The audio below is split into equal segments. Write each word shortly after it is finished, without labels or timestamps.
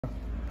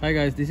Hi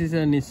guys, this is a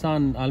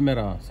Nissan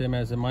Almera, same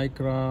as a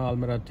Micra,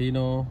 Almera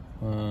Tino,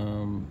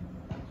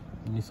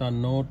 Nissan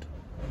Note,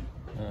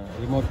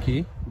 remote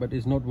key, but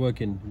it's not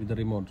working with the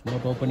remote,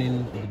 not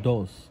opening the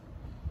doors.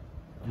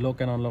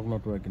 Lock and unlock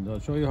not working. So I'll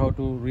show you how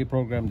to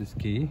reprogram this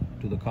key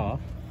to the car.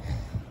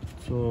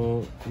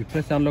 So you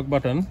press the unlock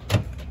button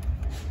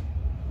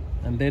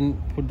and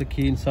then put the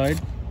key inside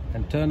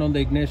and turn on the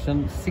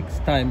ignition 6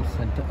 times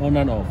and on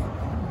and off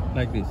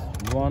like this.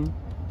 1,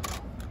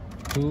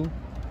 2,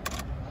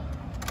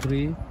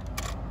 3,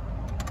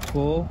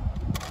 4,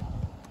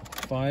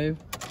 5,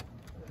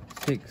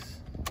 6.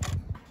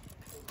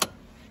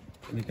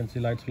 You can see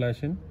lights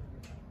flashing.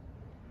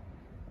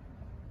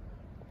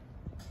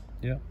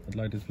 Yeah, the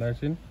light is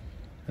flashing.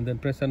 And then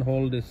press and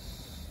hold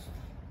this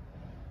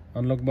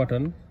unlock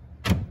button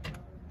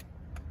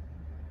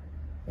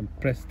and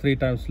press 3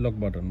 times lock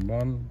button.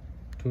 1,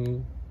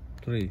 2,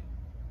 3.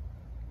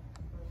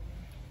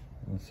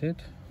 That's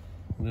it.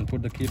 And then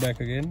put the key back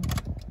again.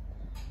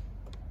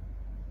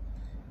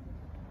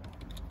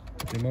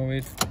 Remove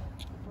it.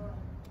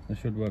 It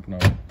should work now.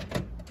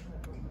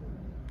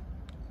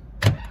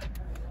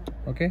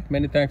 Okay,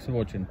 many thanks for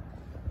watching.